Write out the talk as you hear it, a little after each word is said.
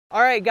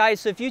All right,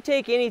 guys, so if you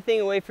take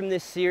anything away from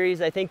this series,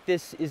 I think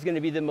this is going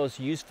to be the most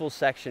useful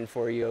section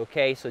for you,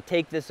 okay? So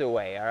take this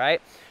away, all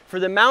right? For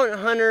the mountain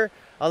hunter,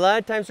 a lot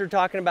of times we're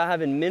talking about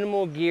having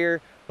minimal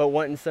gear, but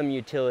wanting some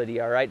utility,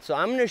 all right? So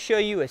I'm going to show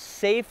you a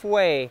safe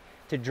way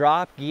to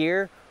drop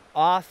gear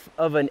off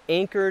of an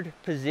anchored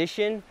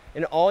position,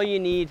 and all you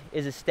need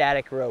is a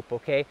static rope,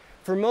 okay?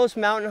 For most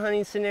mountain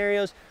hunting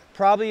scenarios,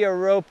 probably a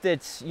rope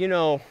that's,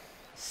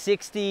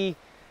 60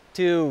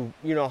 to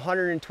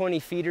 120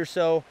 feet or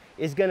so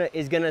is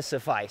gonna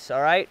suffice.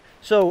 All right,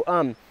 so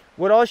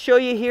what I'll show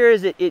you here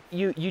is that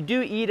you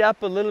do eat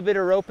up a little bit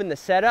of rope in the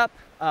setup,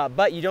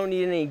 but you don't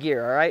need any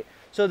gear. All right,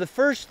 so the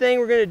first thing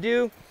we're gonna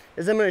do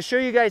is I'm gonna show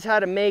you guys how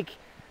to make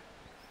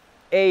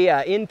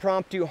a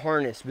impromptu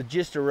harness with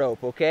just a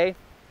rope, okay?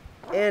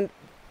 And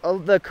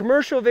the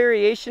commercial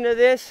variation of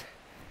this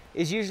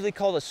is usually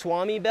called a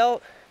Swami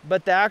belt,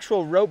 but the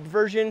actual rope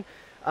version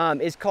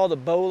is called a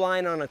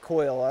bowline on a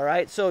coil. All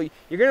right, so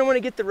you're going to want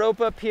to get the rope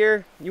up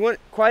here. You want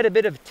quite a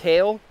bit of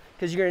tail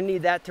because you're going to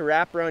need that to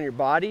wrap around your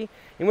body.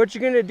 And what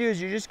you're going to do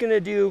is you're just going to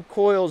do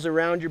coils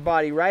around your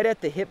body right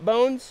at the hip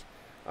bones.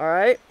 All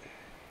right,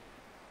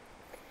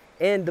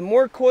 and the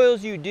more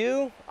coils you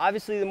do,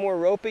 obviously the more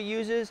rope it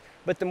uses,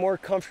 but the more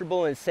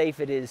comfortable and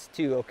safe it is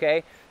too.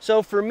 Okay,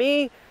 so for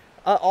me,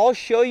 I'll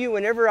show you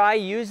whenever I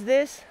use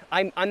this,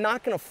 I'm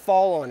not going to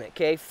fall on it,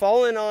 okay?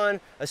 Falling on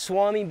a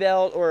Swami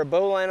belt or a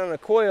bowline on a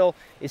coil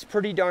is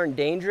pretty darn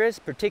dangerous,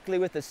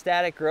 particularly with a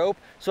static rope.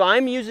 So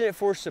I'm using it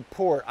for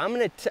support. I'm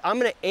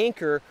gonna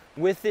anchor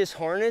with this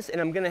harness, and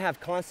I'm gonna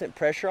have constant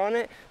pressure on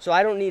it, so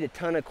I don't need a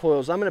ton of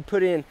coils. I'm gonna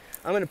put in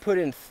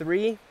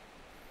 3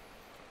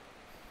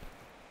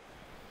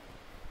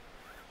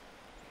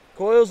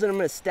 coils, and I'm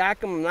gonna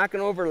stack them. I'm not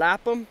gonna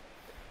overlap them.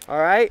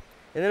 All right,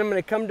 and then I'm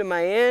gonna come to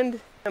my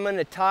end. I'm going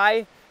to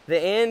tie the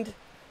end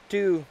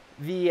to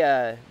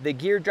the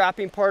gear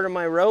dropping part of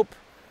my rope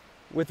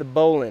with a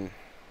bowline.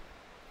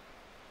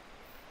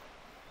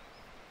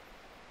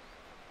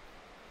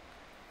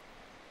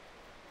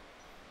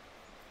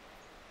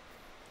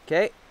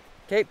 Okay,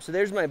 so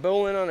there's my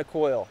bowline on a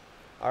coil.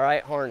 All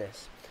right,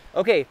 harness.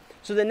 Okay,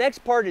 so the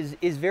next part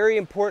is very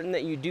important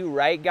that you do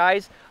right,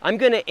 guys. I'm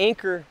going to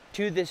anchor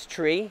to this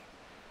tree,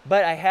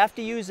 but I have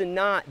to use a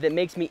knot that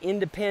makes me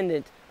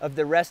independent of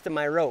the rest of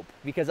my rope,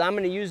 because I'm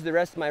going to use the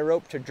rest of my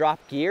rope to drop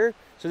gear,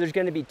 so there's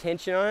going to be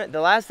tension on it.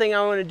 The last thing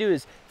I want to do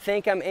is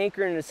think I'm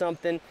anchoring to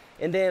something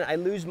and then I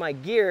lose my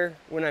gear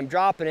when I'm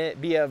dropping it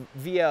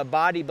via a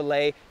body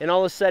belay, and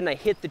all of a sudden I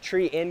hit the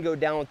tree and go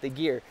down with the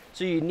gear.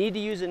 So you need to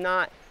use a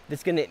knot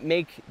that's going to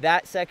make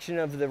that section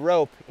of the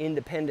rope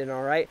independent.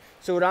 All right,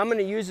 so what I'm going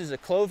to use is a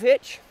clove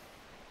hitch,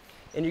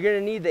 and you're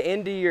going to need the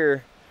end of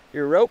your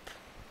rope,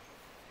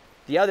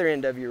 the other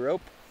end of your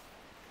rope.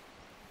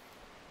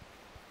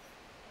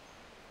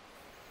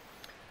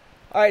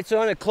 All right,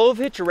 so on a clove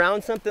hitch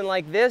around something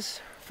like this,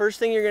 first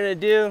thing you're gonna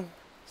do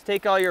is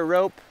take all your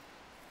rope,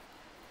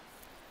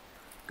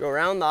 go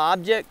around the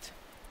object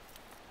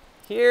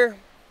here,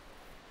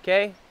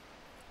 okay?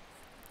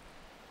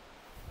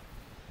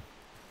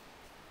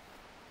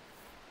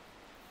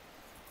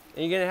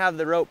 And you're gonna have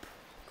the rope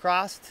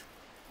crossed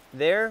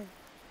there,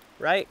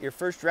 right? Your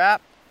first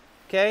wrap,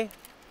 okay?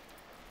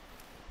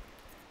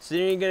 So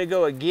then you're gonna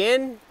go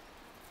again,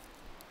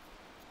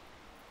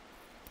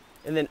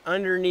 and then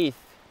underneath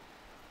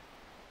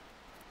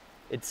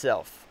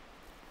itself.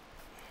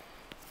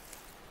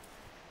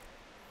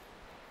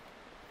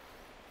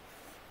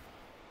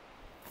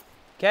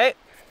 Okay,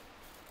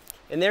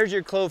 and there's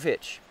your clove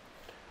hitch.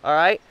 All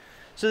right,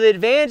 so the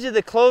advantage of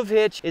the clove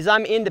hitch is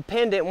I'm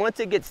independent.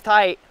 Once it gets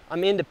tight,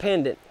 I'm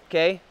independent,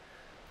 okay,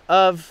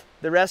 of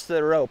the rest of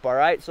the rope. All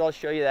right, so I'll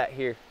show you that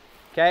here.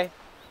 Okay,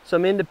 so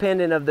I'm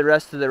independent of the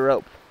rest of the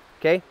rope.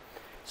 Okay,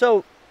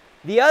 so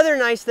the other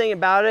nice thing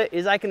about it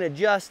is I can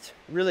adjust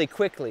really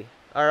quickly.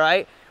 All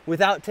right,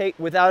 without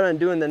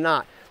undoing the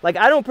knot. Like,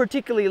 I don't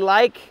particularly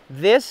like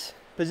this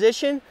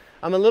position.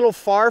 I'm a little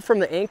far from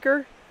the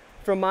anchor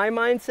from my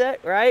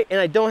mindset, right? And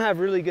I don't have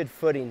really good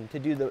footing to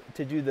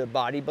do the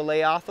body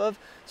belay off of.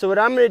 So what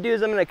I'm gonna do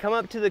is I'm gonna come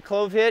up to the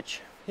clove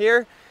hitch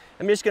here.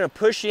 I'm just gonna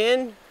push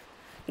in,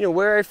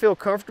 where I feel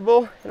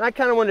comfortable. And I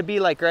kind of want to be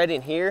like right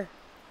in here.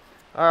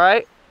 All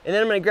right, and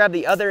then I'm gonna grab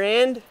the other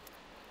end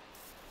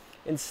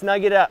and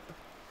snug it up,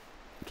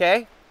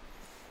 okay?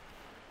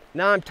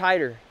 Now I'm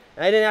tighter.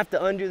 And I didn't have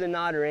to undo the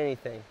knot or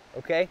anything,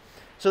 okay?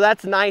 So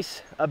that's a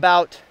nice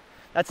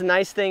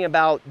thing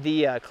about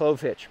the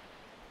clove hitch.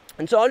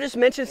 And so I'll just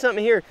mention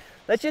something here.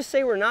 Let's just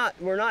say we're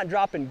not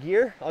dropping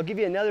gear. I'll give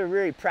you another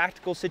very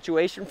practical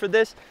situation for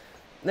this.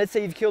 Let's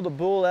say you've killed a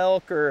bull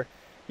elk or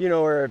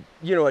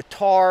a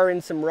tahr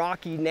in some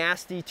rocky,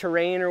 nasty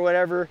terrain or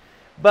whatever,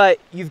 but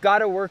you've got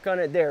to work on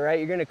it there, right?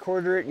 You're going to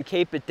quarter it and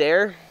cape it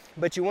there,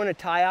 but you want to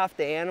tie off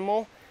the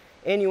animal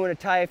and you want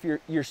to tie off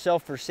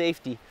yourself for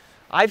safety.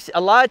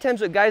 A lot of times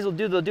what guys will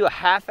do, they'll do a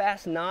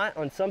half-ass knot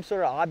on some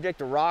sort of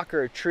object, a rock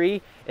or a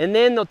tree, and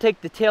then they'll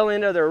take the tail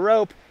end of their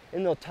rope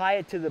and they'll tie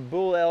it to the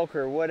bull elk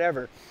or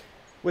whatever.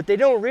 What they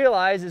don't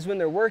realize is when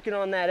they're working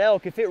on that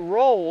elk, if it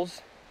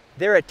rolls,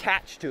 they're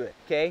attached to it,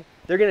 okay?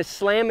 They're gonna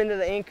slam into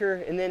the anchor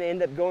and then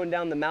end up going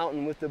down the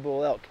mountain with the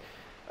bull elk.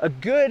 A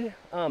good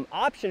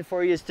option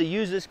for you is to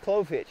use this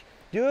clove hitch.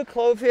 Do a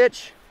clove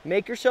hitch,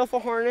 make yourself a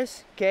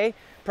harness, okay?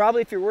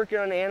 Probably if you're working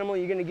on an animal,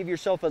 you're gonna give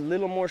yourself a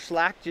little more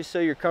slack just so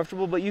you're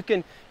comfortable, but you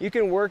can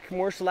work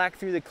more slack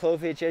through the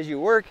clove hitch as you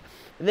work.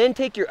 And then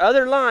take your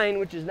other line,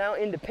 which is now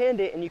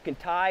independent, and you can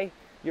tie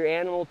your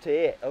animal to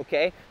it,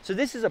 okay? So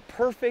this is a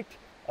perfect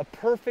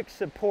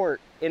support,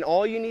 and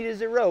all you need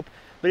is a rope,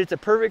 but it's a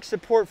perfect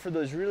support for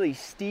those really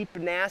steep,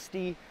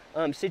 nasty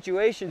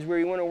situations where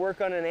you wanna work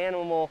on an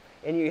animal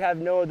and you have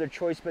no other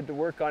choice but to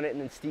work on it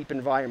in a steep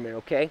environment,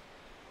 okay?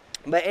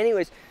 But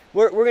anyways,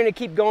 we're gonna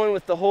keep going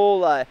with the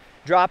whole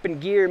dropping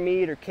gear,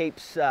 meat, or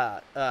capes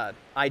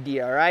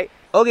idea, all right?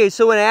 Okay,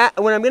 so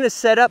when I'm gonna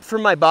set up for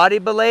my body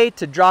belay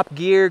to drop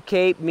gear,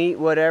 cape, meat,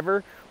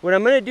 whatever, what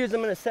I'm gonna do is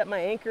I'm gonna set my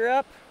anchor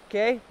up,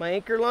 okay? My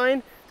anchor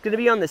line, it's gonna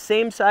be on the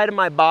same side of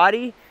my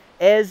body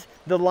as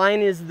the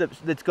line is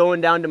that's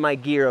going down to my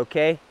gear,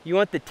 okay? You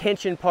want the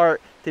tension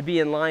part to be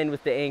in line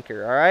with the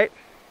anchor, all right?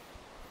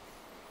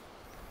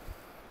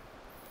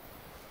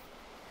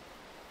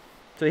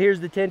 So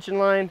here's the tension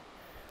line.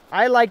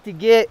 I like to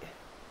get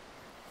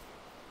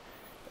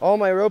all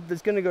my rope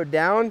that's gonna go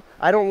down.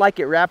 I don't like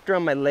it wrapped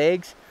around my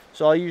legs,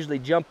 so I'll usually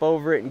jump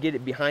over it and get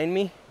it behind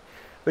me.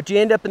 But you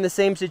end up in the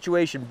same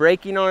situation.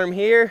 Braking arm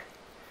here,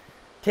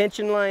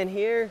 tension line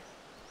here,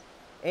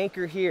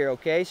 anchor here,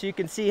 okay? So you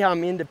can see how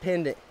I'm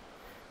independent,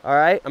 all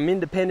right? I'm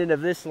independent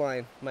of this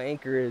line, my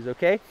anchor is,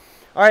 okay?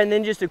 All right, and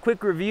then just a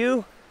quick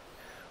review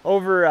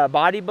over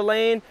body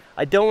belaying.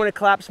 I don't wanna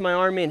collapse my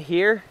arm in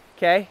here,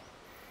 okay?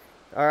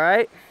 All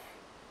right?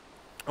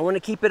 I wanna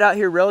keep it out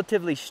here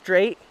relatively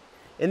straight.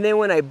 And then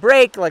when I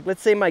brake, like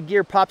let's say my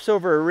gear pops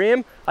over a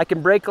rim, I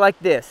can brake like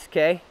this,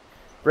 okay?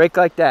 Brake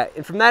like that.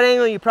 And from that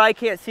angle, you probably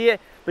can't see it,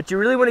 but you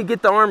really wanna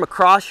get the arm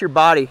across your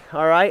body,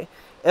 all right?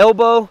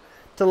 Elbow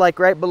to like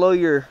right below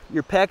your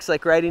pecs,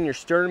 like right in your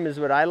sternum is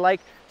what I like.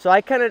 So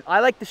I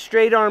like to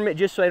straight arm it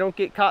just so I don't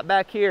get caught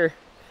back here,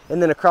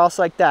 and then across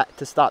like that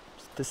to stop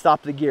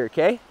the gear,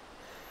 okay? And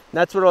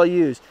that's what I'll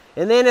use.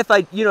 And then if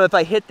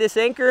I hit this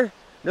anchor,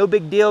 no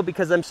big deal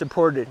because I'm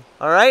supported,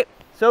 all right?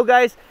 So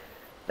guys,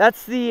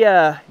 that's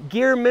the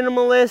gear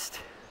minimalist,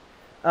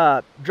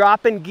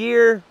 dropping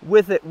gear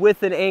with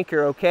an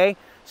anchor, okay?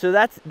 So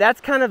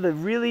that's kind of a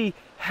really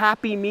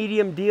happy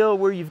medium deal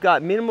where you've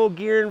got minimal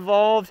gear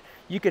involved.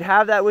 You could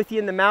have that with you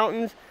in the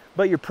mountains,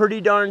 but you're pretty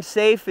darn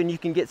safe and you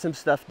can get some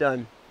stuff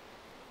done.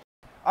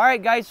 All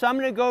right guys, so I'm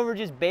gonna go over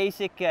just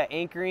basic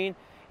anchoring.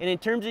 And in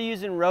terms of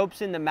using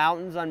ropes in the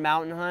mountains on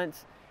mountain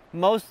hunts,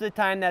 most of the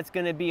time that's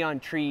gonna be on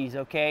trees,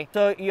 okay?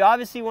 So you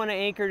obviously wanna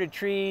anchor to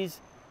trees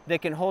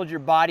that can hold your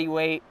body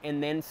weight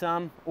and then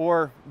some,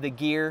 or the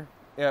gear,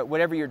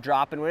 whatever you're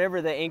dropping,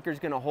 whatever the anchor's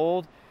gonna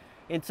hold.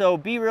 And so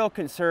be real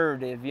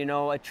conservative, you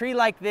know. A tree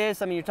like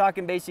this, I mean, you're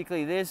talking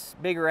basically this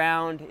big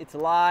around, it's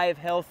alive,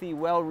 healthy,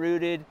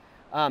 well-rooted,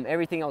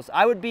 everything else.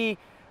 I'd be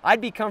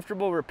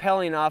comfortable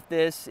rappelling off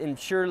this and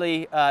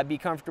surely be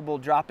comfortable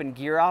dropping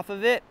gear off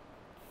of it.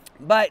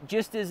 But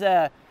just as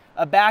a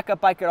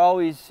backup, I could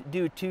always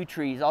do 2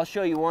 trees. I'll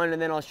show you one and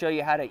then I'll show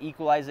you how to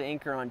equalize the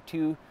anchor on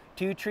two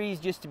trees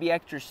just to be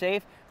extra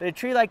safe. But a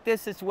tree like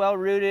this that's well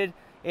rooted,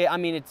 I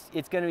mean,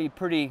 it's going to be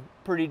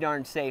pretty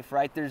darn safe,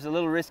 right? There's a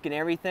little risk in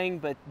everything,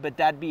 but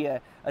that'd be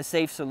a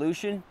safe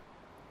solution.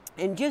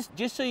 And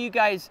just so you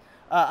guys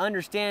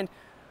understand,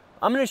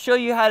 I'm going to show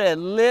you how to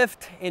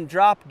lift and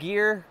drop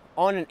gear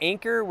on an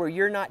anchor where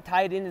you're not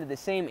tied into the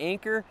same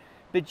anchor.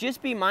 But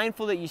just be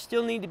mindful that you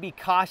still need to be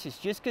cautious.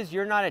 Just because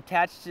you're not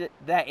attached to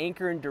that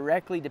anchor and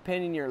directly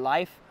depending your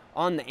life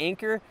on the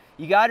anchor,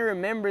 you got to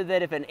remember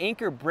that if an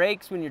anchor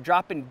breaks when you're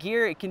dropping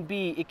gear, it can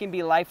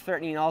be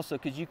life-threatening also,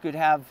 because you could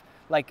have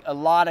like a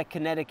lot of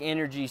kinetic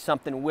energy,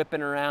 something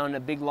whipping around, a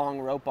big long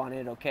rope on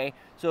it, okay?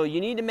 So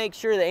you need to make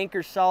sure the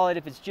anchor's solid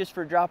if it's just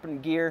for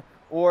dropping gear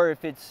or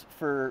if it's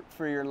for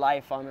your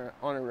life on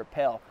a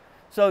rappel.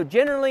 So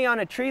generally on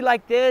a tree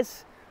like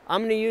this,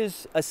 I'm gonna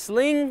use a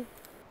sling,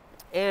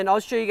 and I'll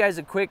show you guys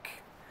a quick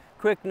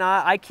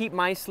knot. I keep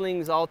my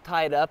slings all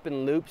tied up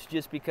in loops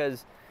just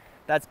because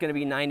that's gonna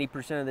be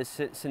 90% of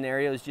the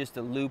scenario is just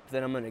a loop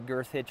that I'm gonna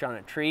girth hitch on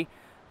a tree.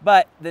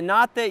 But the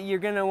knot that you're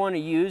gonna wanna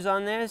use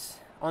on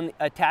this, on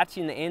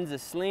attaching the ends of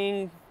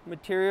sling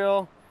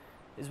material,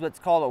 is what's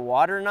called a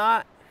water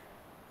knot.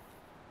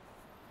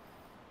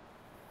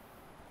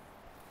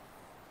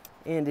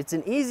 And it's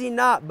an easy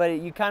knot, but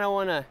you kind of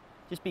want to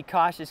just be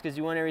cautious because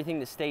you want everything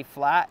to stay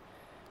flat.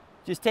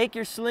 Just take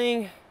your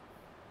sling,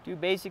 do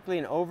basically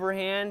an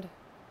overhand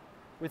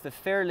with a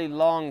fairly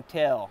long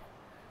tail.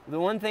 The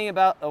one thing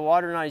about a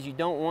water knot is you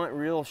don't want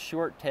real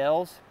short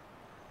tails.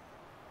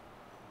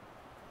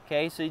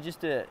 Okay, so you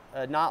just a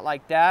knot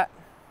like that,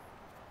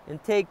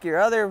 and take your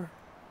other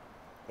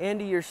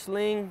end of your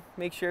sling,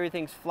 make sure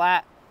everything's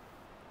flat,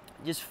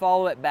 just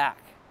follow it back,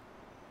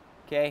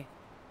 okay?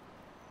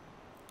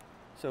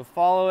 So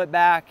follow it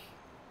back,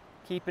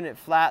 keeping it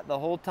flat the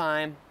whole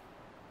time.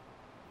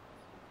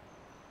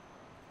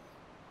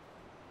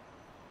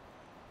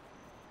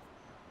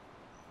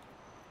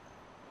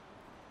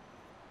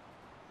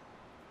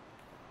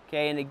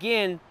 Okay, and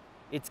again,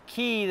 it's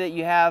key that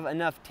you have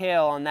enough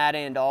tail on that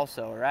end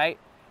also, right?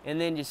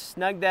 And then just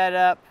snug that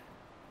up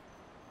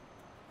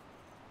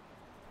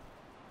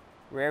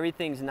where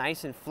everything's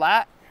nice and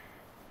flat.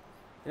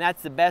 And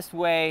that's the best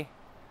way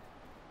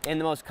and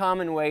the most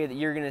common way that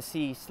you're gonna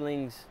see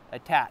slings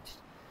attached.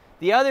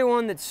 The other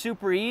one that's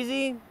super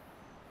easy,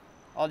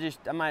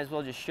 I might as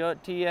well just show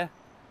it to you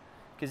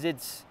because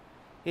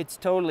it's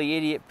totally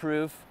idiot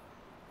proof.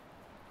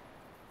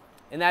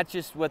 And that's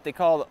just what they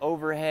call the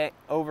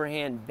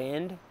overhand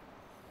bend.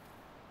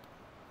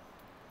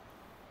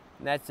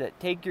 And that's it.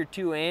 Take your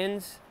two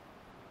ends.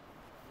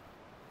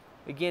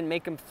 Again,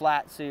 make them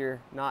flat so your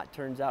knot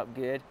turns out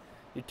good.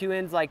 Your two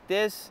ends like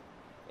this,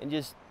 and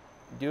just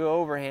do an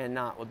overhand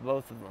knot with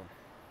both of them.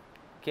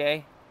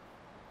 Okay?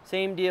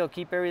 Same deal,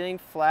 keep everything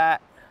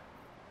flat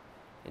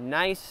and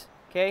nice,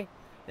 okay?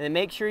 And then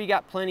make sure you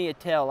got plenty of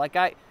tail. Like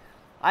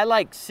I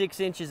like 6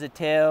 inches of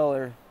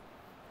tail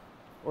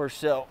or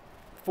so.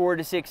 4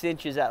 to 6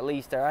 inches at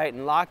least, all right?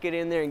 And lock it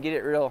in there and get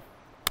it real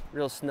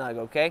snug,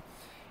 okay?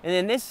 And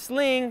then this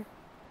sling,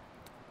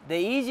 the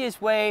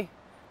easiest way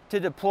to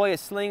deploy a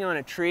sling on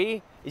a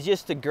tree is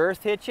just to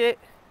girth hitch it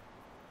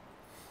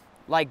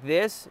like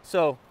this.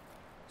 So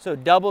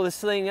double the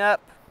sling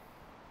up,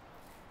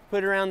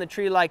 put it around the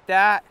tree like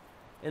that,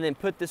 and then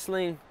put the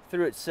sling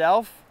through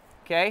itself,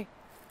 okay?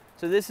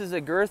 So this is a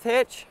girth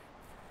hitch.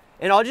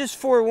 And I'll just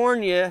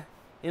forewarn you,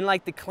 in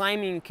like the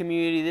climbing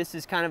community, this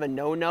is kind of a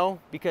no-no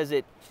because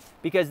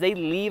they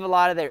leave a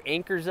lot of their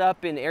anchors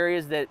up in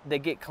areas that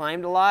get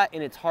climbed a lot,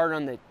 and it's hard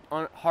on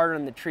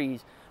the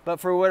trees.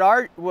 But for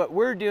what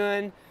we're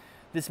doing,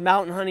 this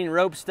mountain hunting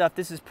rope stuff,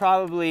 this is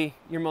probably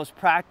your most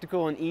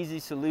practical and easy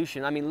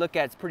solution. I mean, look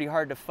at it, it's pretty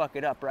hard to fuck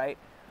it up, right?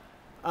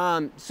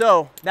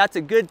 So that's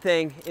a good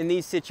thing in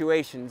these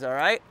situations, all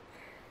right?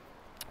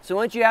 So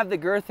once you have the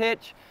girth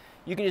hitch,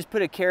 you can just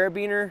put a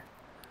carabiner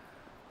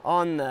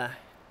on the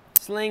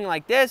sling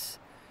like this,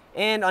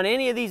 and on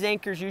any of these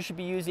anchors you should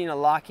be using a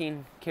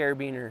locking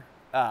carabiner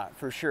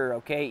for sure,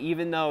 okay?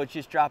 Even though it's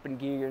just dropping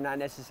gear, you're not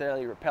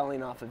necessarily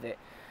rappelling off of it.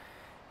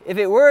 If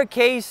it were a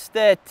case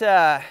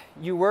that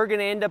you were going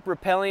to end up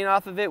rappelling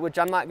off of it, which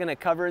I'm not going to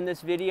cover in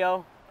this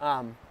video,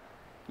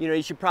 you know,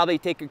 you should probably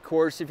take a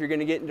course if you're going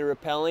to get into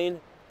rappelling.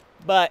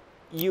 But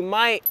you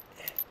might,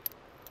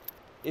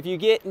 if you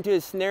get into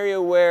a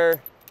scenario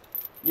where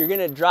you're going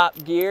to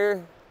drop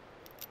gear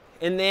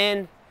and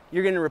then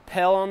you're going to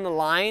rappel on the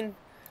line,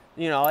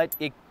 you know,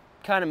 it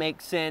kind of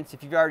makes sense.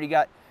 If you've already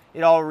got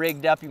it all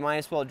rigged up, you might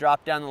as well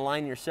drop down the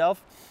line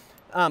yourself.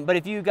 But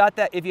if you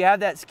have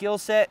that skill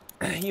set,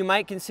 you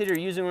might consider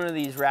using one of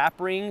these wrap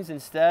rings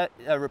instead,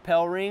 a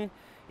rappel ring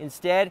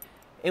instead.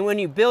 And when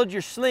you build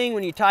your sling,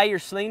 when you tie your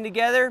sling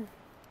together,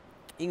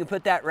 you can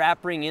put that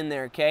wrap ring in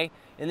there, okay?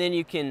 And then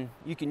you can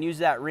use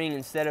that ring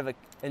instead of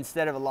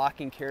a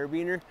locking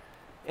carabiner.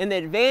 And the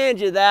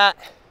advantage of that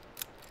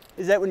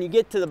is that when you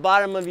get to the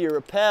bottom of your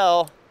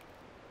rappel,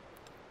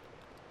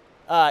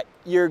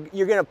 you're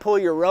gonna pull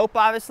your rope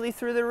obviously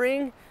through the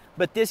ring,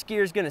 but this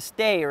gear is gonna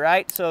stay,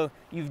 right? So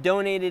you've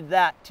donated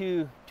that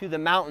to the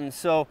mountain,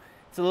 so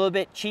it's a little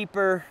bit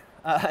cheaper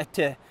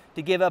to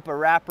give up a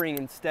wrap ring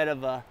instead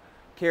of a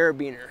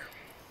carabiner.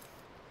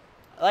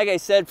 Like I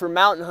said, for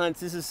mountain hunts,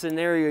 this is a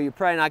scenario you're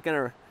probably not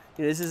gonna,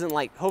 you know, this isn't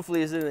like,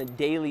 hopefully this isn't a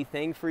daily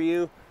thing for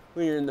you.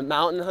 When you're in the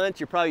mountain hunt,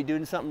 you're probably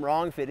doing something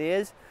wrong if it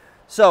is.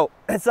 So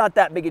it's not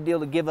that big a deal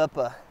to give up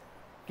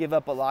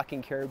a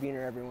locking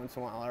carabiner every once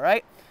in a while, all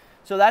right?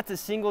 So that's a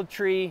single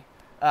tree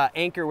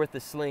anchor with a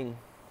sling.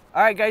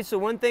 All right, guys, so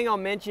one thing I'll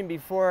mention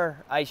before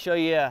I show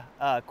you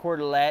a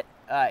cordelette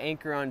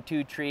anchor on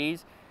 2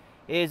 trees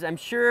is I'm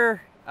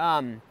sure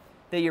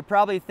that you're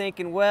probably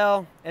thinking,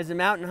 well, as a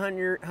mountain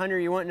hunter,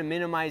 you're wanting to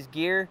minimize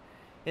gear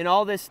and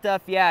all this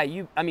stuff. Yeah,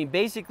 I mean,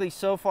 basically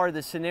so far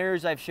the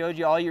scenarios I've showed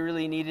you, all you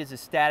really need is a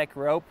static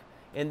rope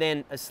and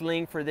then a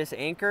sling for this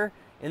anchor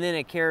and then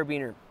a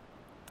carabiner,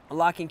 a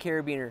locking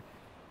carabiner.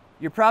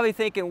 You're probably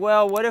thinking,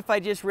 well, what if I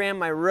just ran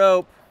my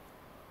rope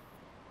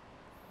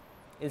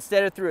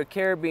instead of through a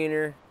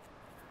carabiner,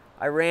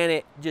 I ran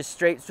it just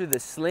straight through the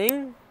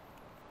sling?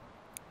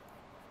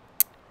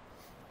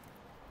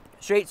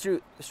 Straight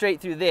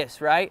through this,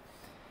 right?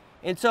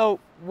 And so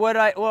what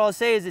I'll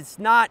say is it's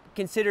not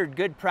considered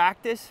good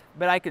practice,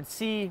 but I could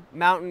see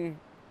mountain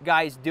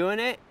guys doing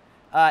it,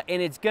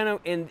 and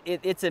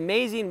it's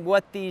amazing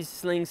what these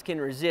slings can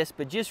resist.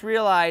 But just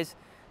realize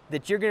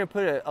that you're gonna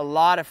put a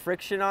lot of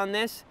friction on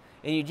this,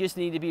 and you just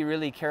need to be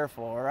really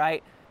careful, all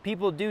right?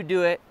 People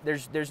do it.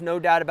 There's no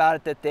doubt about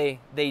it that they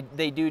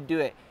do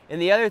it.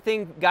 And the other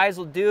thing guys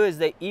will do is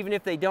that even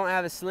if they don't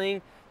have a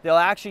sling, they'll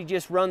actually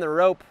just run the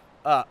rope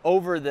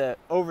over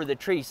the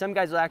tree. Some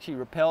guys will actually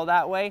rappel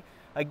that way.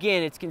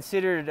 Again, it's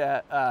considered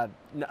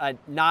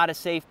not a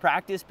safe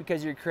practice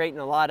because you're creating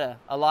a lot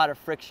of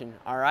friction,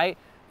 all right?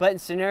 But in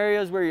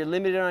scenarios where you're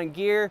limited on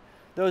gear,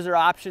 those are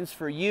options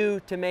for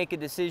you to make a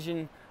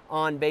decision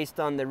on based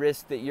on the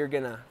risk that you're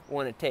gonna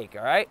want to take,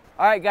 all right?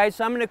 All right, guys,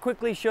 so I'm gonna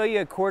quickly show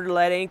you a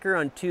cordelette anchor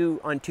on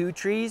two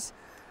trees.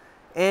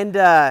 And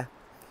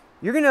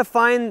You're gonna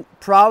find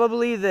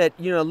probably that,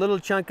 you know, a little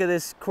chunk of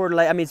this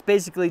cordlette, I mean, it's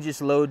basically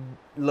just low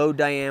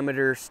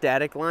diameter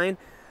static line.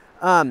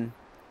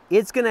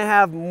 It's gonna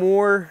have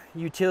more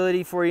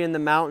utility for you in the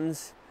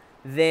mountains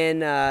than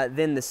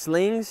the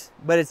slings,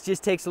 but it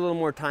just takes a little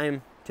more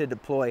time to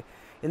deploy.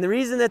 And the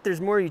reason that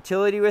there's more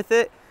utility with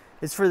it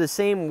is for the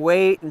same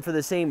weight and for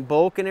the same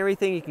bulk and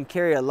everything, you can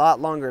carry a lot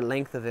longer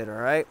length of it, all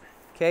right?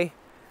 Okay,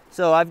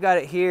 so I've got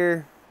it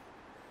here,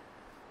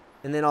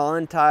 and then I'll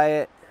untie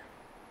it.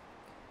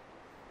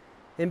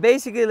 And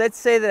basically, let's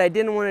say that I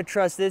didn't want to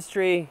truss this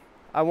tree,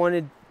 I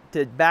wanted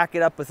to back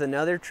it up with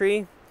another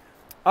tree.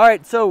 All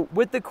right, so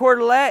with the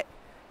cordlette,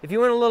 if you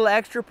want a little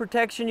extra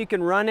protection, you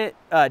can run it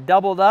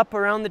doubled up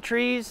around the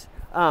trees.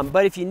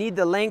 But if you need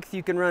the length,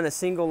 you can run a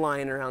single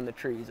line around the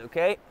trees,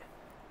 okay?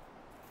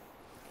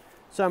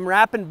 So I'm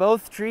wrapping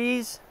both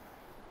trees.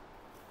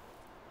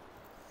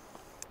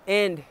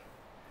 And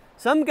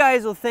some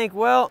guys will think,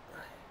 well,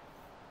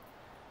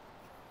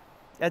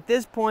 at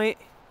this point,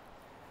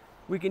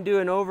 we can do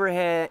an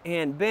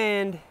overhand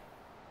bend.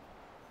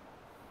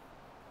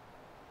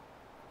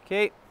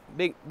 Okay,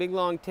 big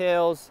long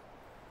tails.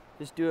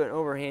 Just do an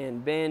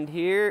overhand bend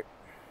here.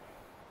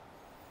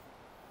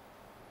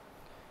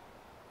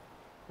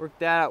 Work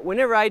that out.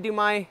 Whenever I do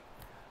my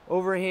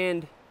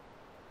overhand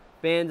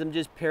bends, I'm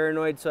just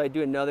paranoid, so I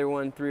do another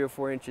one 3 or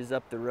 4 inches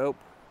up the rope.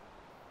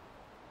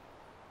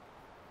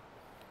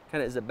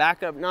 Kind of as a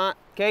backup knot,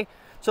 okay?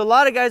 So a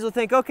lot of guys will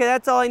think, okay,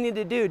 that's all I need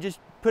to do. Just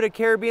put a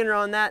carabiner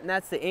on that and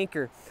that's the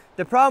anchor.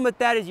 The problem with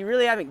that is you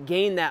really haven't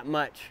gained that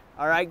much,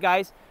 all right,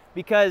 guys?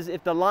 Because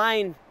if the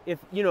line, if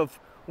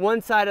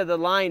one side of the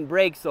line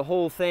breaks, the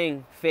whole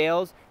thing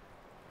fails.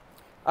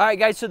 All right,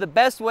 guys, so the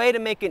best way to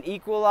make an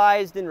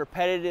equalized and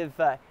repetitive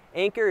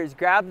anchor is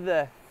grab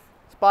the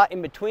spot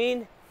in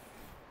between,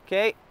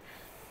 okay?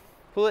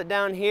 Pull it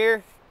down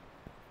here.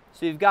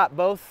 So you've got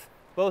both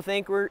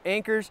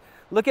anchors.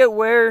 Look at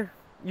where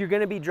you're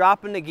gonna be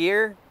dropping the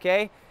gear,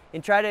 okay?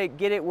 And try to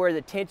get it where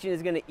the tension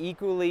is gonna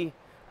equally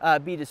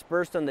be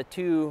dispersed on the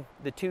two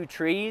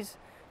trees.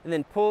 And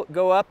then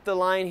go up the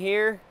line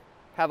here,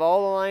 have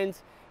all the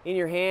lines in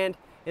your hand.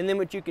 And then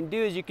what you can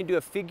do is you can do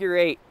a figure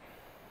 8.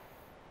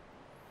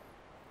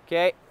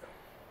 Okay.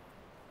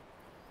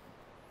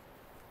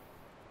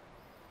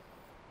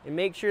 And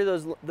make sure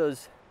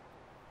those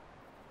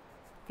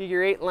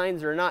figure 8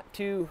 lines are not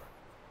too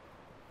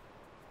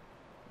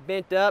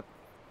bent up.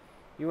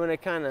 You want to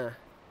kind of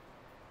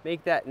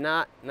make that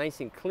knot nice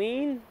and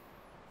clean.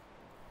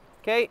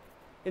 Okay.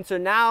 And so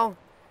now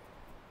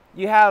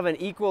you have an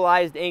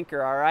equalized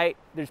anchor, all right?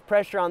 There's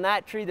pressure on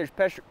that tree, there's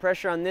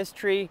pressure on this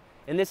tree,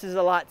 and this is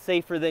a lot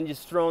safer than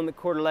just throwing the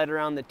cordlette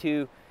around the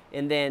two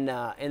and then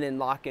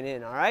locking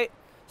in, all right?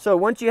 So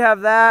once you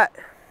have that,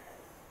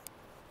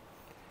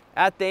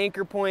 at the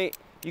anchor point,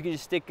 you can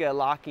just stick a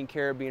locking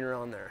carabiner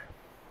on there.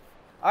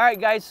 All right,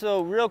 guys,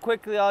 so real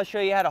quickly, I'll show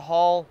you how to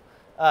haul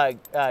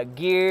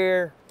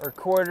gear or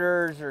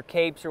quarters or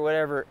capes or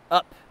whatever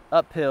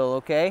uphill,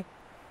 okay?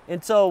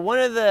 And so one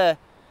of the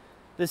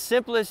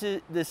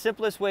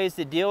simplest ways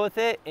to deal with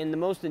it and the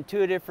most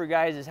intuitive for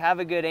guys is have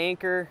a good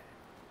anchor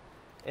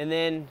and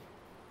then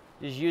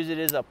just use it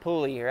as a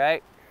pulley,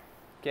 right?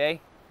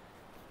 Okay,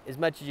 as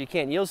much as you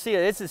can. You'll see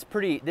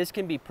this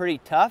can be pretty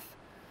tough.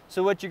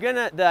 So what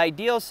the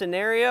ideal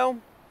scenario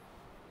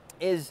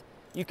is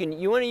you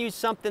want to use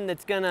something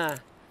that's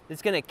gonna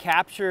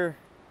capture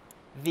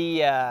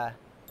the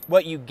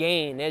what you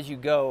gain as you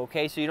go,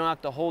 okay? So you don't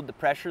have to hold the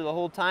pressure the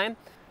whole time.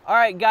 All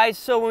right, guys,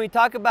 so when we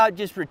talk about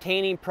just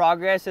retaining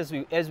progress as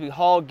we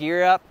haul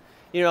gear up,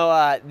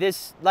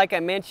 this, like I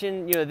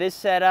mentioned, this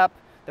setup,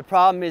 the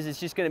problem is it's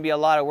just going to be a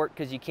lot of work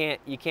because you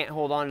can't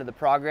hold on to the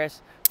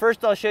progress.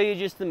 First, I'll show you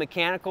just the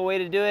mechanical way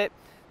to do it.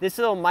 This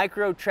little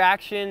micro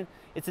traction,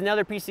 it's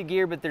another piece of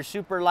gear, but they're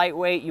super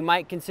lightweight. You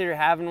might consider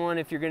having one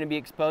if you're going to be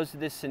exposed to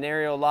this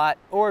scenario a lot,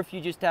 or if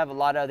you just have a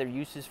lot of other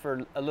uses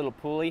for a little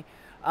pulley.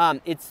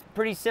 It's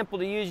pretty simple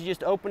to use. You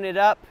just open it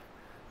up,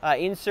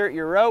 insert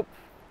your rope,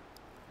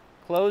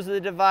 close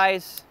the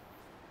device,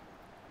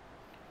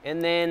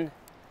 and then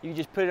you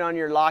just put it on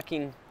your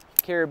locking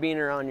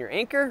carabiner on your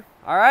anchor,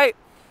 all right?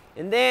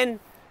 And then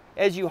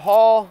as you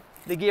haul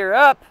the gear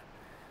up,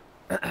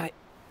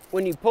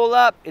 when you pull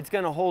up, it's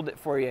gonna hold it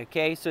for you,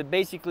 okay? So it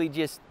basically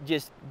just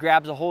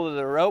grabs a hold of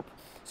the rope,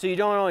 so you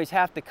don't always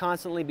have to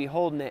constantly be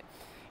holding it.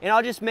 And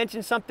I'll just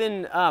mention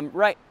something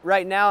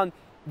right now.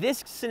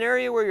 This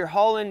scenario where you're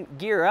hauling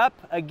gear up,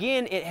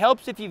 again, it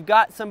helps if you've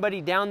got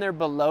somebody down there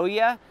below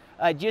you,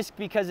 just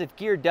because if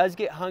gear does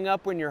get hung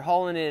up when you're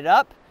hauling it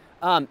up,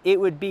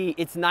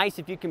 it's nice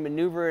if you can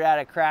maneuver it out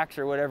of cracks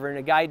or whatever, and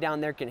a guy down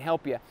there can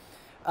help you.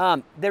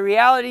 The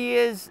reality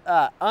is,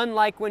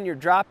 unlike when you're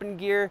dropping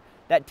gear,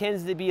 that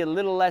tends to be a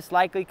little less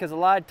likely, because a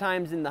lot of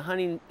times in the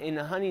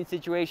hunting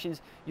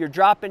situations, you're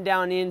dropping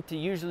down in to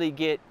usually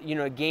get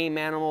a game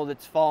animal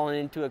that's fallen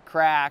into a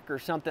crack or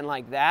something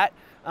like that.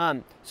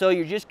 So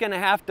you're just going to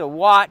have to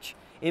watch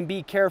and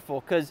be careful,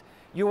 because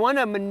you want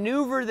to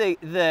maneuver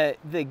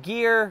the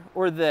gear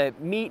or the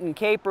meat and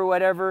cape or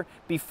whatever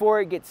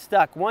before it gets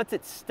stuck. Once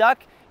it's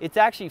stuck, it's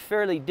actually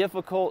fairly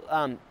difficult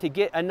to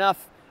get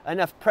enough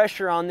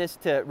pressure on this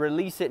to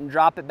release it and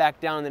drop it back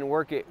down and then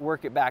work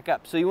it back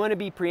up. So you want to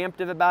be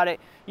preemptive about it.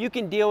 You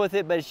can deal with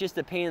it, but it's just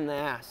a pain in the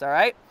ass, all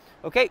right?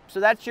 Okay, so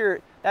that's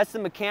the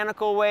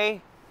mechanical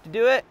way to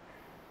do it.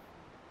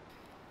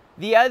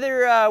 The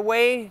other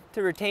way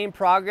to retain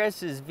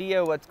progress is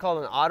via what's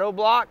called an auto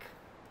block.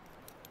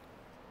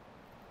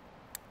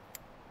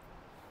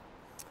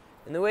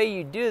 And the way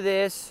you do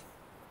this,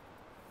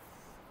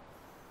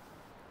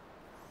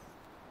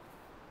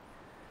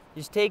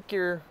 just take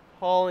your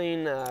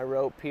hauling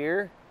rope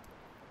here,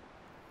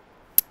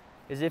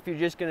 as if you're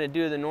just going to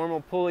do the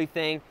normal pulley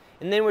thing.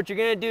 And then what you're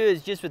going to do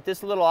is just with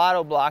this little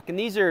auto block, and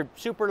these are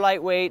super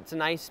lightweight, it's a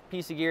nice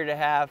piece of gear to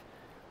have,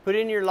 put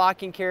in your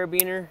locking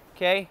carabiner,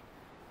 okay?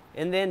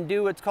 And then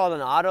do what's called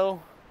an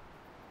auto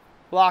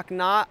block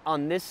knot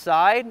on this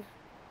side,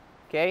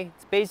 okay?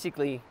 It's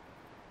basically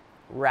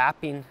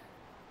wrapping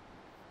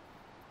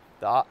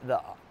the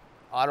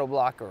auto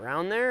block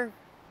around there,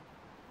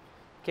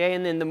 okay?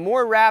 And then the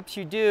more wraps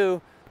you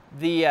do,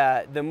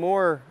 the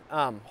more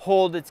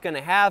hold it's going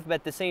to have, but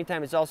at the same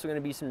time, it's also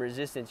going to be some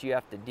resistance you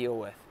have to deal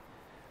with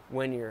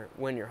when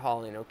you're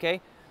hauling,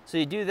 okay? So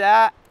you do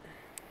that,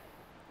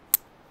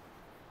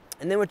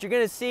 and then what you're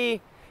going to see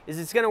is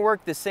it's going to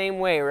work the same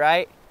way,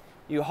 right?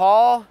 You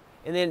haul,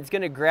 and then it's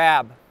going to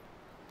grab,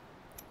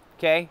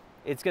 okay?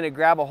 It's going to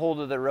grab a hold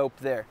of the rope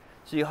there.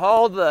 So you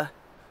haul the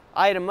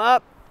item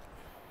up,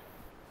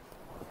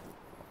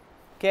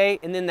 okay?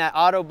 And then that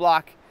auto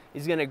block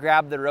is going to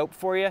grab the rope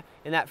for you,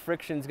 and that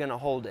friction is going to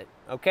hold it,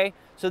 okay?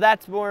 So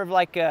that's more of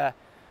like a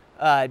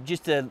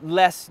just a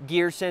less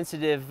gear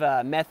sensitive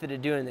method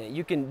of doing it.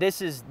 You can,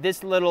 this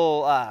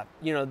little,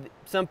 you know,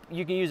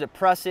 you can use a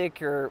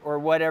prusik or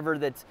whatever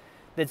that's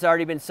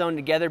already been sewn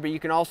together, but you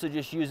can also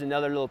just use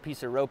another little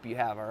piece of rope you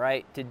have, all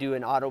right, to do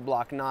an auto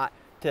block knot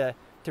to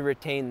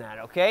retain that,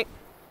 okay?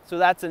 So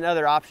that's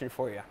another option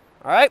for you,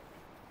 all right?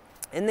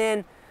 And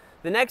then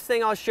the next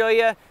thing I'll show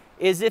you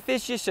is if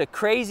it's just a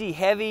crazy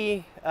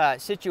heavy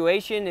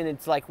situation and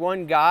it's like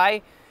one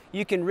guy,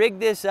 you can rig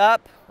this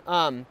up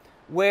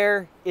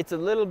where it's a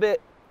little bit,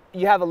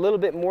 you have a little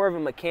bit more of a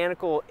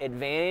mechanical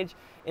advantage.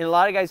 And a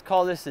lot of guys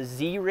call this a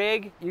Z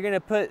rig. You're gonna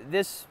put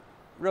this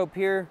rope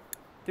here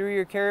through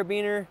your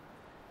carabiner,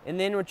 and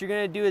then what you're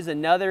gonna do is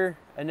another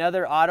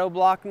auto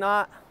block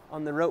knot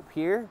on the rope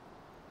here.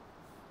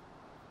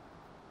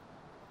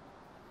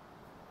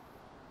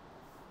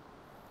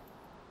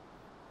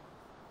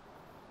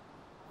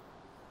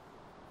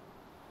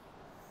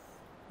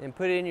 And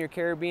put it in your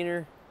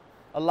carabiner.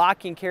 A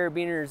locking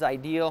carabiner is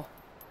ideal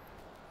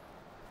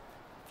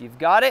if you've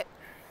got it,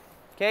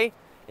 okay?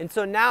 And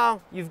so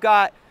now you've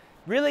got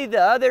really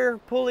the other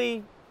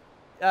pulley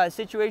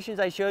situations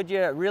I showed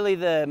you, really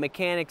the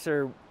mechanics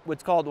are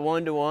what's called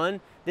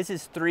 1-to-1. This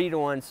is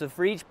 3-to-1. So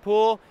for each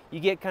pull, you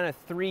get kind of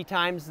 3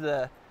 times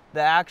the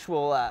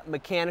actual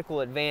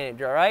mechanical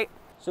advantage, all right?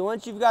 So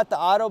once you've got the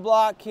auto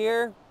block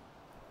here,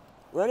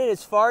 run it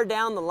as far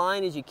down the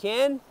line as you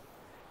can,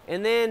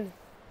 and then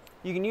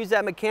you can use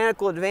that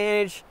mechanical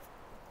advantage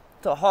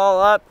to haul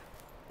up.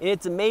 And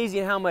it's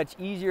amazing how much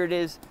easier it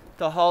is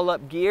to haul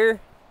up gear.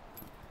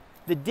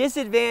 The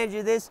disadvantage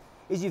of this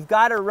is you've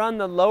got to run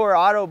the lower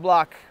auto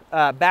block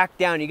back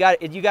down. You got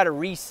to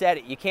reset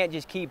it. You can't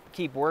just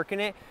keep working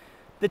it.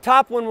 The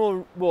top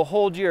one will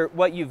hold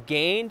what you've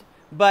gained,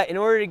 but in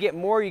order to get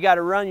more, you got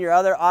to run your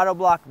other auto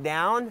block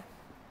down,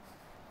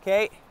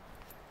 okay?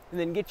 And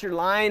then get your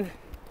line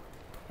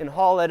and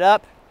haul it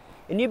up.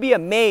 And you'd be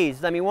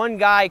amazed. I mean, one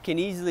guy can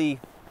basically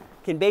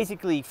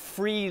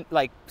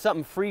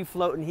something free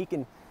floating.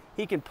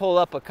 He can pull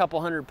up a couple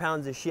 100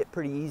 pounds of shit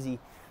pretty easy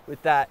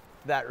with that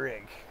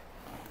rig.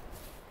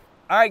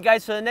 All right,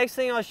 guys, so the next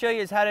thing I'll show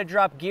you is how to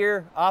drop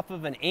gear off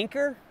of an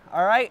anchor,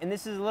 all right? And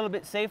this is a little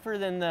bit safer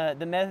than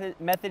the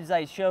methods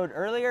I showed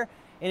earlier,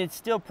 and it's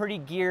still pretty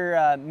gear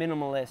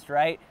minimalist,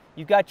 right?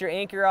 You've got your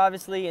anchor,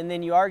 obviously, and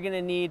then you are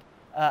gonna need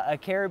a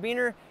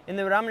carabiner. And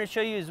then what I'm gonna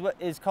show you is what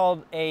is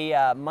called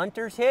a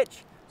Munters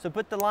hitch. So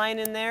put the line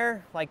in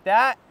there like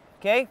that,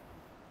 okay?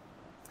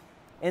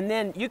 And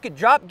then you could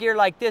drop gear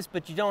like this,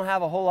 but you don't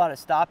have a whole lot of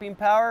stopping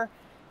power.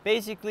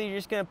 Basically, you're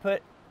just gonna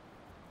put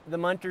the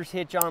Munters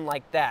hitch on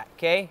like that,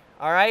 okay?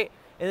 All right?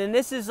 And then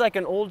this is like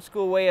an old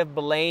school way of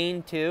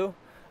belaying too,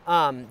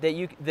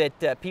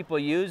 that people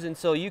use. And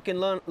so you can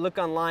look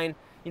online,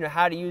 you know,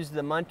 how to use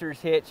the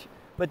Munters hitch.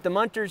 But the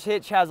Munters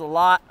hitch has a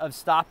lot of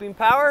stopping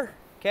power,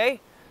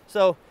 okay?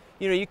 So,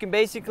 you know, you can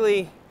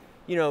basically,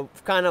 you know,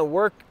 kind of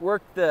work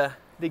the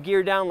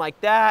gear down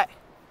like that,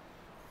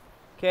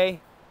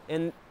 okay?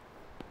 And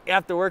you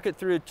have to work it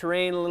through the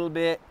terrain a little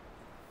bit,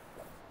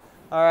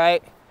 all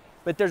right?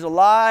 But there's a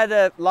lot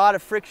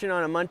of friction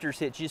on a Munters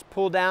hitch. You just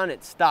pull down,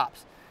 it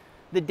stops.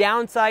 The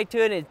downside to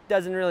it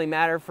doesn't really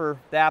matter for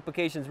the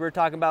applications we're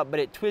talking about, but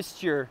it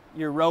twists your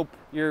rope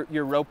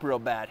real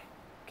bad,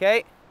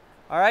 okay?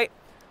 All right,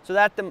 so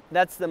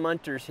that's the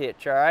Munters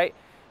hitch, all right?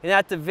 And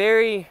that's a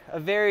very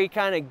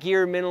kind of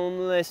gear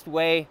minimalist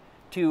way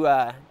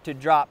to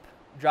drop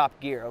drop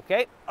gear,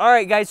 okay? All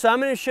right, guys, so I'm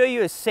gonna show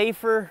you a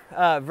safer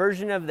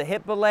version of the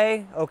hip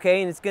belay,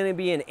 okay? And it's gonna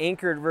be an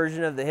anchored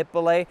version of the hip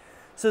belay.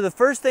 So the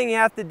first thing you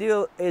have to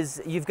do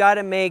is you've got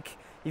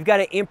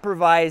to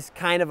improvise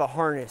kind of a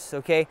harness,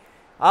 okay?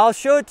 I'll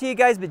show it to you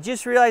guys, but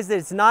just realize that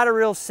it's not a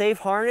real safe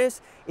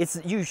harness.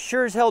 You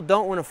sure as hell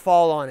don't want to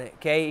fall on it,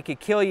 okay? It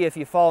could kill you if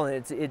you fall on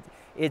it.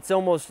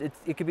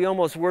 It could be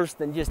almost worse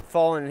than just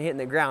falling and hitting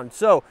the ground.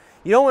 So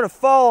you don't want to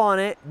fall on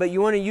it, but you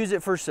want to use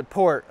it for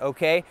support,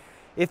 okay?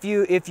 If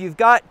you've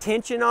got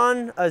tension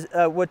on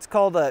what's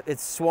called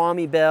it's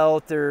Swami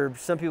belt, or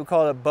some people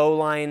call it a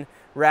bowline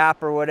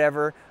wrap or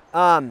whatever.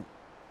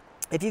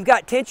 If you've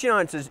got tension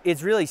on it,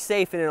 it's really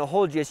safe and it'll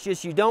hold you. It's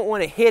just you don't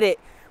want to hit it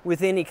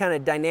with any kind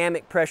of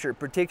dynamic pressure,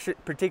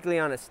 particularly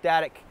on a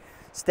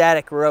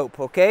static rope,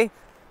 okay?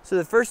 So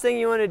the first thing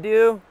you want to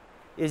do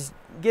is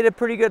get a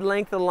pretty good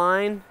length of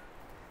line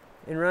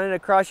and run it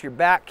across your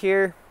back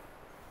here.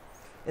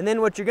 And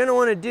then what you're going to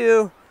want to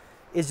do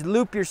is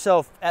loop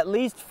yourself at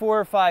least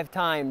 4 or 5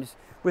 times.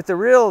 With a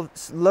real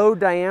low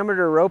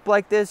diameter rope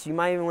like this, you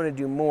might even want to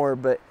do more,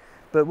 but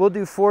we'll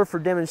do 4 for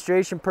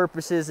demonstration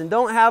purposes. And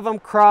don't have them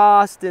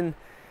crossed and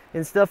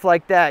stuff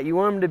like that. You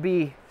want them to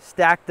be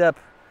stacked up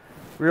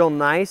real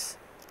nice.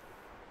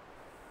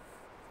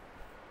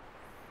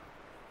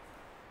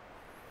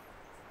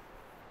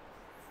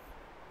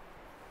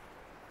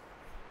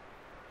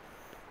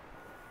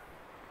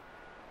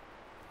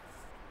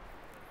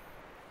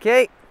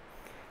 Okay,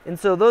 and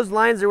so those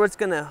lines are what's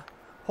going to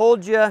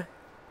hold you.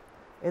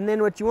 And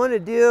then what you want to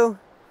do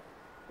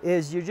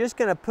is you're just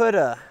going to put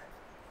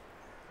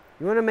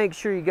you want to make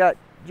sure you got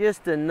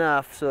just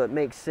enough so it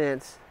makes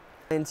sense.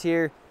 Lines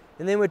here.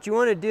 And then what you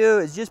want to do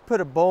is just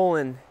put a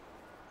bowline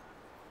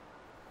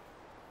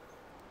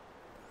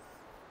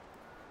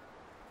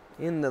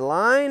in the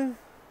line.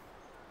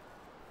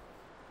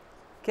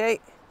 Okay,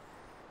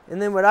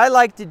 and then what I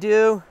like to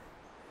do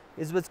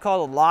is what's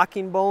called a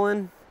locking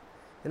bowline.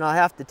 And I'll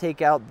have to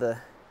take out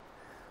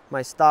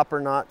my stopper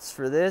knots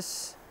for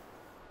this.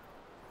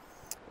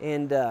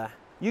 And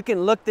you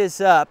can look this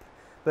up,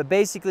 but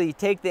basically you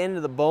take the end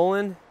of the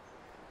bowline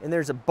and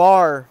there's a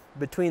bar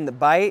between the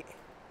bite,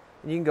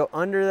 and you can go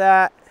under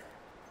that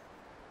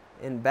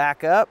and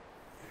back up.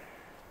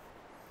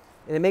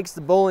 And it makes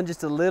the bowline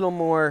just a little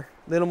more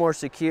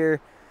secure.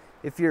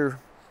 If you're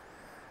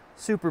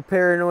super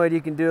paranoid,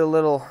 you can do a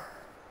little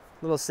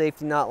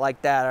safety knot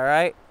like that, all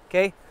right?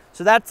 Okay,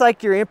 so that's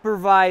like your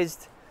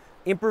improvised,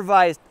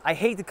 I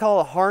hate to call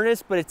it a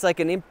harness, but it's like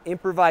an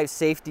improvised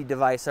safety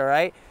device, all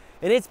right?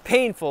 And it's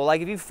painful.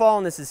 Like if you fall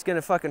on this, it's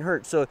gonna fucking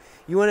hurt. So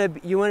you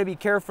wanna be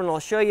careful, and I'll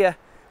show you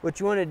what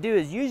you wanna do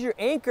is use your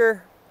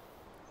anchor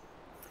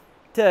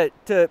to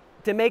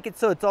make it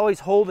so it's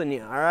always holding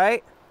you, all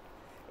right?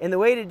 And the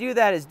way to do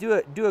that is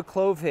do a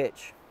clove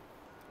hitch.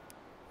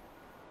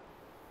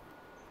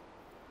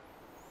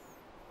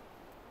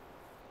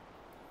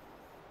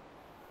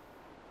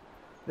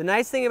 The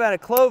nice thing about a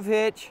clove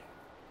hitch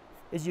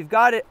is you've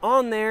got it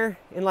on there,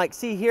 and like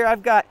see here,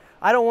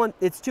 I don't want,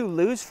 it's too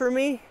loose for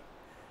me.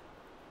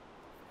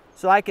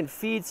 So I can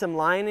feed some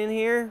line in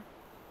here.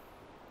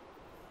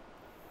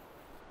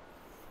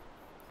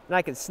 And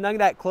I can snug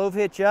that clove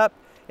hitch up.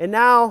 And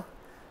now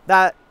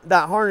that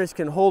harness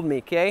can hold me,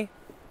 okay?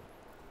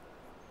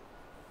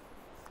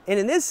 And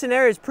in this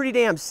scenario, it's pretty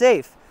damn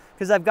safe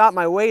because I've got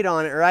my weight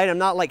on it, right? I'm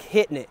not like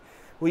hitting it.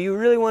 Well, you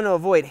really want to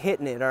avoid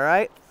hitting it, all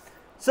right?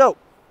 So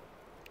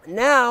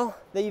now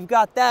that you've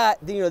got that,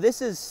 you know,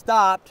 this is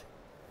stopped,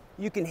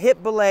 you can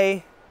hip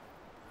belay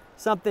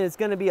something that's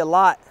going to be a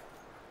lot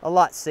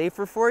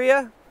safer for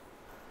you.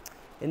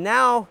 And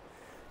now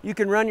you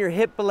can run your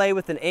hip belay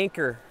with an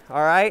anchor,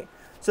 all right?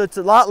 So it's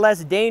a lot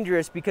less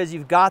dangerous because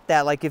you've got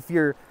that. Like if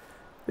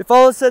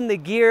all of a sudden the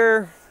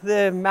gear,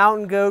 the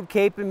mountain goat,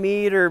 Cape and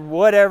Meat, or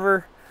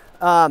whatever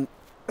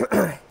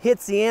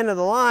hits the end of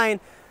the line,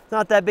 it's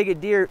not that big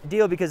a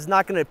deal because it's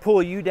not going to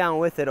pull you down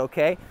with it,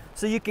 okay?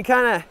 So you can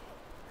kind of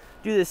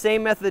do the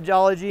same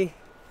methodology,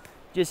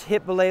 just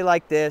hip belay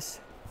like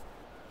this,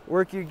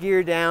 work your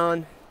gear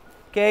down,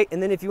 okay?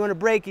 And then if you want to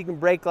brake, you can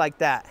brake like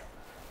that,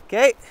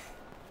 okay?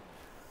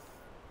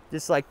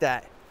 Just like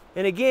that.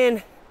 And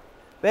again,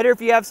 better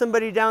if you have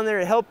somebody down there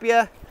to help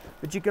you,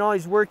 but you can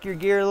always work your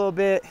gear a little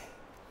bit.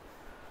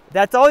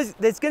 That's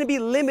going to be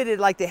limited.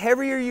 Like the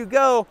heavier you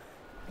go,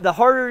 the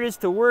harder it is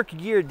to work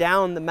gear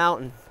down the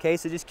mountain, okay?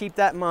 So just keep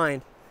that in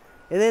mind.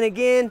 And then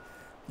again,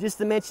 just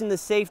to mention the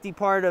safety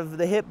part of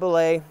the hip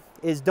belay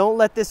is don't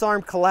let this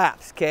arm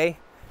collapse, okay?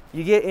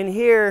 You get in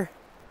here,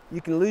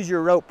 you can lose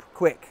your rope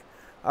quick,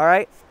 all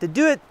right? To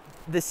do it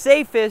the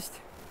safest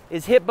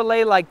is hip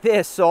belay like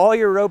this, so all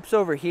your rope's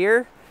over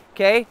here,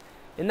 okay?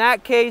 In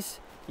that case,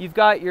 you've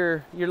got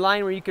your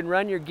line where you can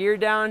run your gear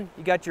down,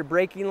 you got your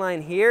braking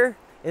line here,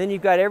 and then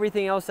you've got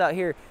everything else out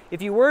here.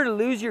 If you were to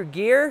lose your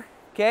gear,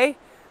 okay,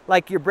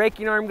 like your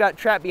braking arm got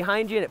trapped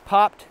behind you and it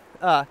popped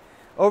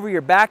over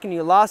your back and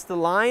you lost the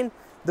line,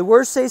 the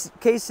worst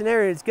case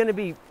scenario is it's gonna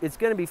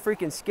be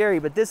freaking scary,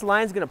 but this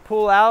line's gonna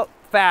pull out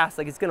fast,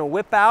 like it's gonna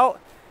whip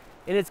out,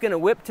 and it's gonna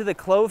whip to the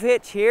clove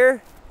hitch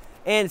here,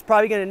 and it's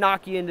probably gonna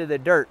knock you into the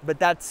dirt, but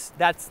that's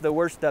the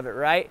worst of it,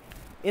 right?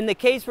 In the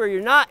case where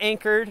you're not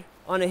anchored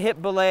on a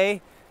hip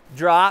belay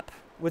drop,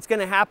 what's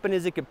gonna happen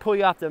is it could pull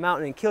you off the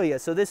mountain and kill you.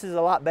 So this is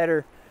a lot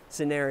better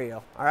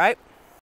scenario, all right?